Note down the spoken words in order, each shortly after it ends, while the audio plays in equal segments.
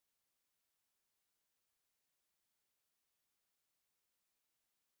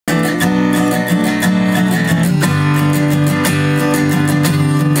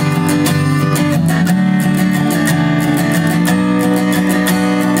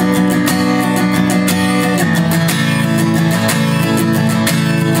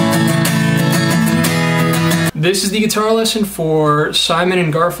This is the guitar lesson for Simon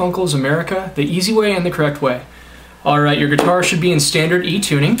and Garfunkel's America, the easy way and the correct way. Alright, your guitar should be in standard E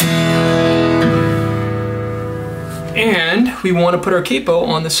tuning. And we want to put our capo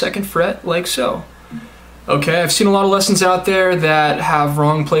on the 2nd fret like so. Okay, I've seen a lot of lessons out there that have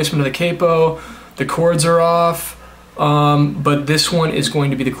wrong placement of the capo, the chords are off, but this one is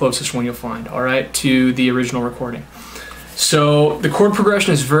going to be the closest one you'll find, alright, to the original recording. So the chord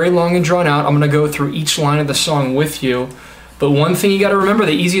progression is very long and drawn out. I'm going to go through each line of the song with you, but one thing you got to remember,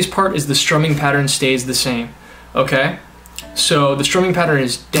 the easiest part is the strumming pattern stays the same. Okay? So the strumming pattern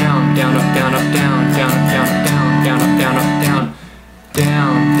is down, down, up, down, up, down, down, up, down, up, down, down, up, down, up, down,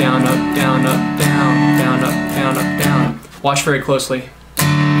 down, down, up, down, up, down, down, up, down, up, down. Watch very closely.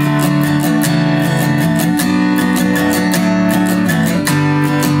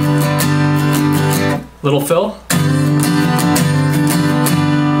 Little fill.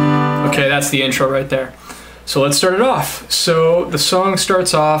 Okay, that's the intro right there. So let's start it off. So the song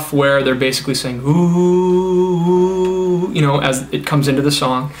starts off where they're basically saying ooh, you know, as it comes into the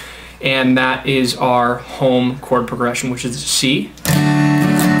song, and that is our home chord progression, which is C.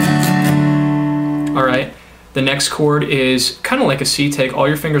 All right, the next chord is kind of like a C. Take all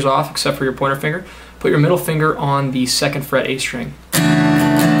your fingers off except for your pointer finger. Put your middle finger on the 2nd fret A string.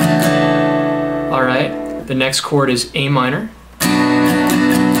 All right, the next chord is A minor.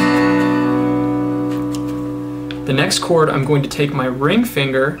 The next chord, I'm going to take my ring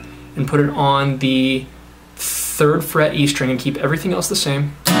finger and put it on the 3rd fret E string and keep everything else the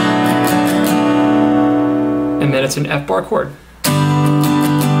same. And then it's an F bar chord.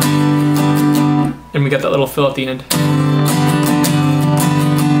 And we got that little fill at the end.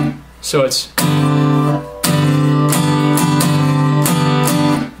 So it's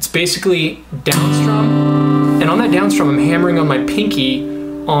basically down strum, and on that down strum I'm hammering on my pinky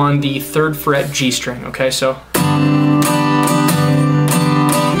on the 3rd fret G string, okay? So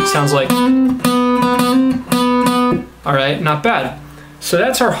sounds like, all right, not bad. So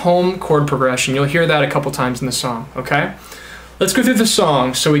that's our home chord progression. You'll hear that a couple times in the song, okay? Let's go through the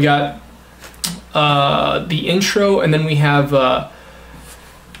song. So we got the intro, and then we have,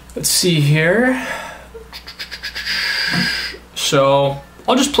 let's see here. So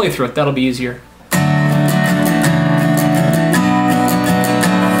I'll just play through it, that'll be easier.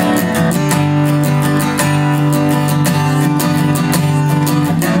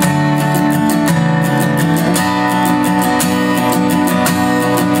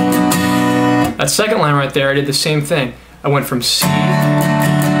 That second line right there, I did the same thing. I went from C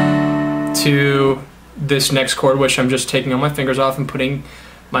to this next chord, which I'm just taking all my fingers off and putting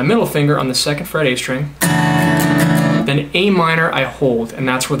my middle finger on the 2nd fret A string. Then A minor I hold, and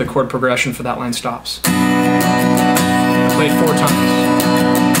that's where the chord progression for that line stops. Play it 4 times.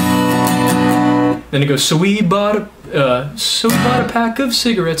 Then it goes, so we bought a pack of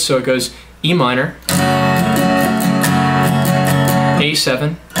cigarettes. So it goes E minor,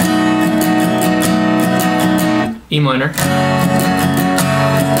 A7, E minor,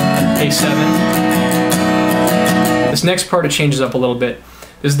 A7. This next part, it changes up a little bit.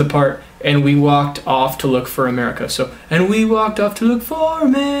 This is the part, and we walked off to look for America. So, and we walked off to look for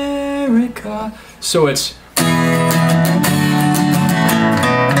America. So it's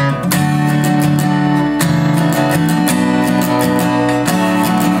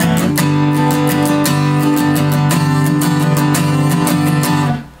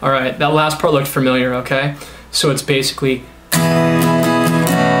all right, that last part looked familiar, okay? So it's basically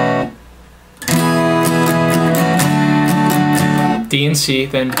D and C,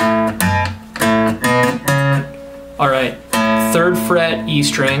 then all right, 3rd fret E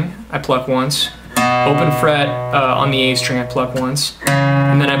string, I pluck once, open fret on the A string, I pluck once,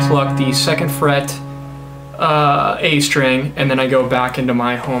 and then I pluck the 2nd fret A string, and then I go back into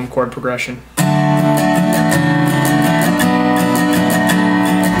my home chord progression.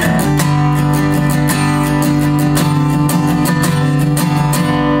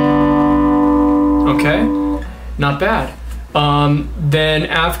 Okay, not bad. Then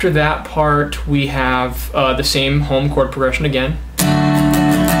after that part, we have the same home chord progression again.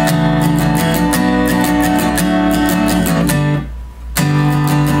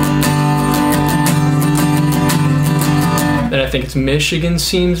 Then I think it's Michigan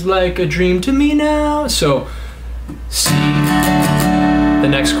seems like a dream to me now. So C, the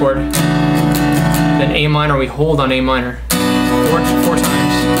next chord. Then A minor, we hold on A minor. 4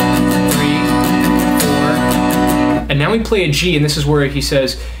 times. And now we play a G, and this is where he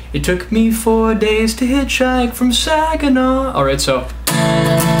says, it took me 4 days to hitchhike from Saginaw. All right, so.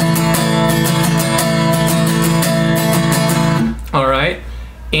 All right.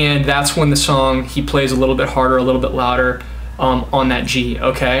 and that's when the song, he plays a little bit harder, a little bit louder on that G,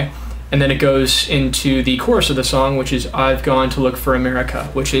 okay? And then it goes into the chorus of the song, which is I've gone to look for America,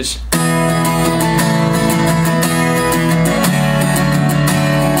 which is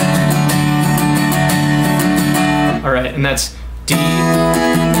all right, and that's D, G,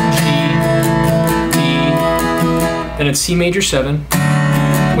 D, then it's C major 7,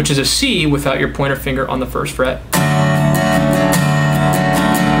 which is a C without your pointer finger on the first fret.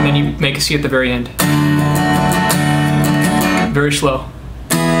 And then you make a C at the very end. Very slow.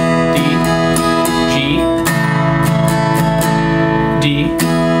 D, G, D,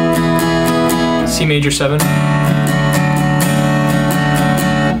 C major 7.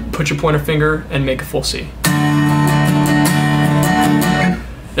 Put your pointer finger and make a full C.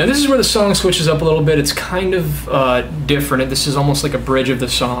 Now this is where the song switches up a little bit. It's kind of different. This is almost like a bridge of the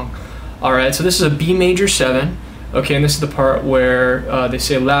song. All right, so this is a B major 7. Okay, and this is the part where they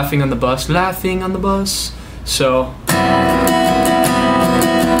say laughing on the bus, laughing on the bus. So play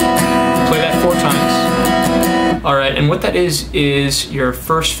that 4 times. All right, and what that is your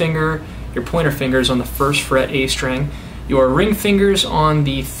first finger, your pointer fingers on the first fret A string, your ring fingers on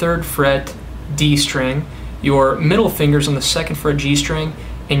the 3rd fret D string, your middle fingers on the 2nd fret G string,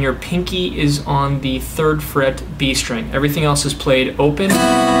 and your pinky is on the 3rd fret B string. Everything else is played open. You're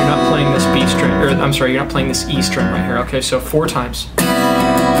not playing this B string, or I'm sorry, you're not playing this E string right here. Okay, so 4 times. 2, 3,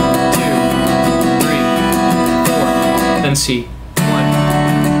 4. Then C. 1,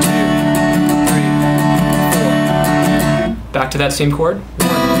 2, 3, 4. Back to that same chord. 1, 2, 3,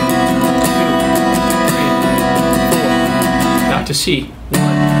 4. Back to C. 1, 2,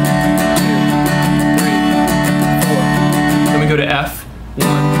 3, 4. Then we go to F. 1, 2,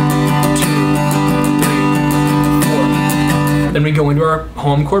 3, 4. Then we go into our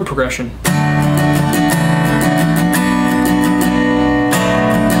home chord progression.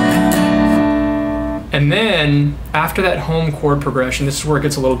 And then after that home chord progression, this is where it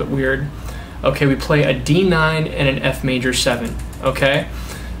gets a little bit weird. Okay, we play a D9 and an F major 7. Okay,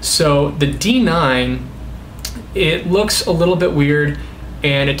 so the D9, it looks a little bit weird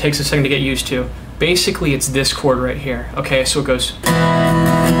and it takes a second to get used to. Basically, it's this chord right here. Okay, so it goes.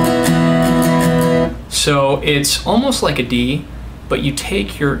 So it's almost like a D, but you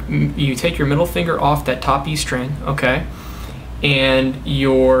take your middle finger off that top E string, okay, and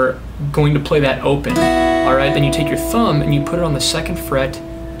you're going to play that open. All right, then you take your thumb and you put it on the 2nd fret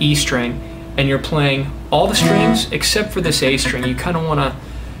E string, and you're playing all the strings except for this A string. You kind of want to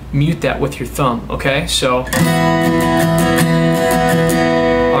mute that with your thumb, okay? So, all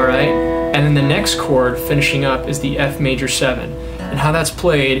right. And then the next chord finishing up is the F major 7. And how that's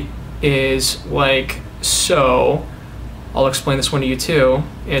played is like so. I'll explain this one to you too.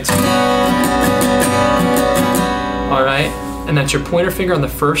 It's all right, and that's your pointer finger on the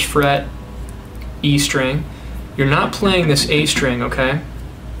 1st fret E string. You're not playing this A string, okay?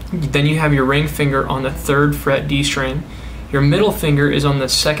 Then you have your ring finger on the 3rd fret D string. Your middle finger is on the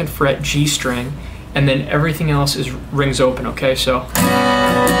 2nd fret G string, and then everything else is rings open, okay? So,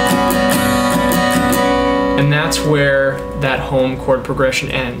 and that's where that home chord progression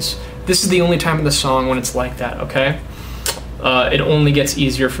ends. This is the only time in the song when it's like that, okay? It only gets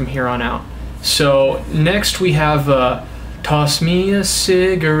easier from here on out. So next we have Toss Me a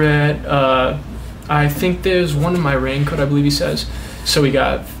Cigarette. I think there's one in my raincoat, I believe he says. So we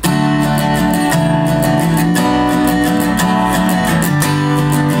got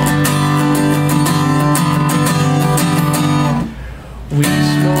we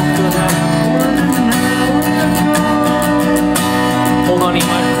smoked about 1 hour ago. Hold on, E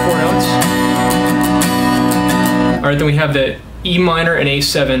minor for 4 notes. All right, then we have the E minor and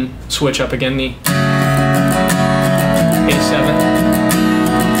A7 switch up again. The A7,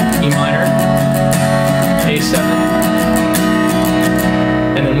 E minor, A7,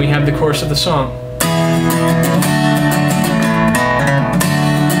 and then we have the chorus of the song.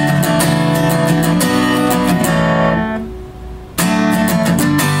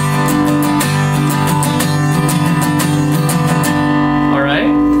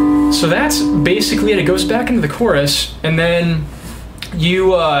 So that's basically it. It goes back into the chorus, and then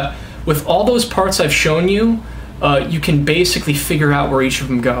you, with all those parts I've shown you, you can basically figure out where each of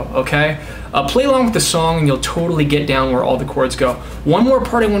them go, okay? Play along with the song and you'll totally get down where all the chords go. One more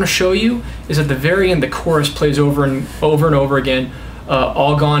part I want to show you is at the very end the chorus plays over and over again,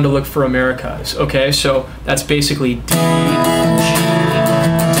 All Gone to Look for America, okay? So that's basically D, G, D,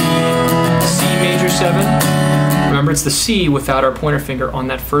 C major 7. Remember, it's the C without our pointer finger on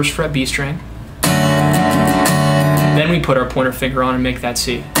that 1st fret B string. Then we put our pointer finger on and make that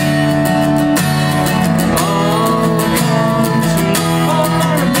C.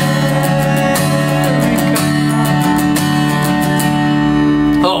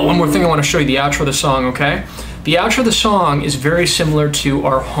 more thing I want to show you, the outro of the song, okay? The outro of the song is very similar to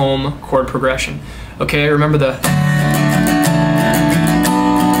our home chord progression. Okay, remember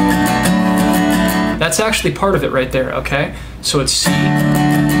that's actually part of it right there, okay? So it's C,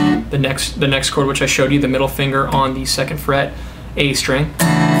 the next chord which I showed you, the middle finger on the 2nd fret, A string,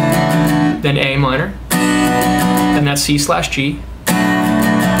 then A minor, then that's C/G,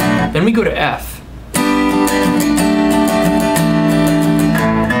 then we go to F.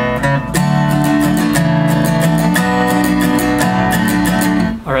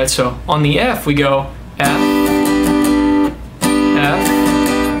 Alright, so on the F we go F,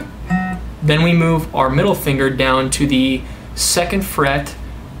 F, then we move our middle finger down to the 2nd fret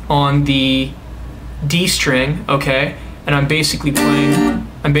on the D string, okay? And I'm basically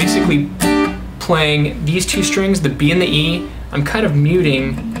playing these 2 strings, the B and the E. I'm kind of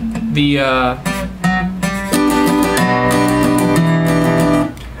muting the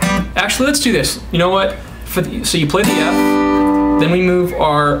actually, let's do this. You know what? So you play the F, then we move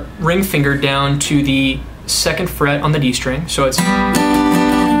our ring finger down to the 2nd fret on the D string. So it's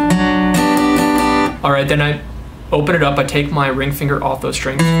alright, then I open it up, I take my ring finger off those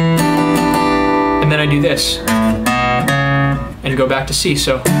strings, and then I do this, and go back to C.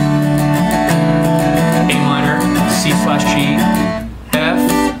 So A minor, C/G,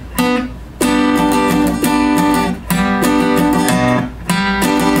 F,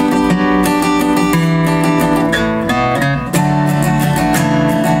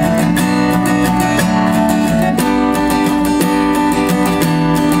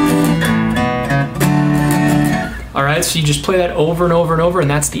 Alright, so you just play that over and over and over, and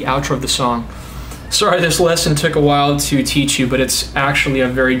that's the outro of the song. Sorry this lesson took a while to teach you, but it's actually a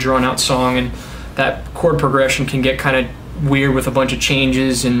very drawn out song, and that chord progression can get kind of weird with a bunch of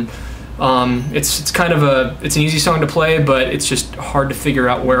changes, and it's an easy song to play, but it's just hard to figure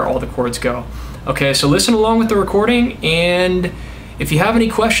out where all the chords go. Okay, so listen along with the recording, and if you have any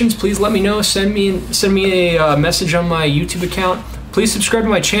questions, please let me know. Send me a message on my YouTube account. Please subscribe to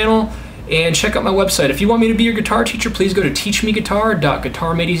my channel and check out my website. If you want me to be your guitar teacher, please go to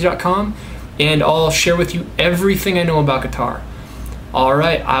teachmeguitar.GuitarMadeEZ.com, and I'll share with you everything I know about guitar.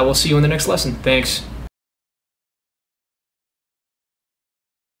 Alright, I will see you in the next lesson. Thanks.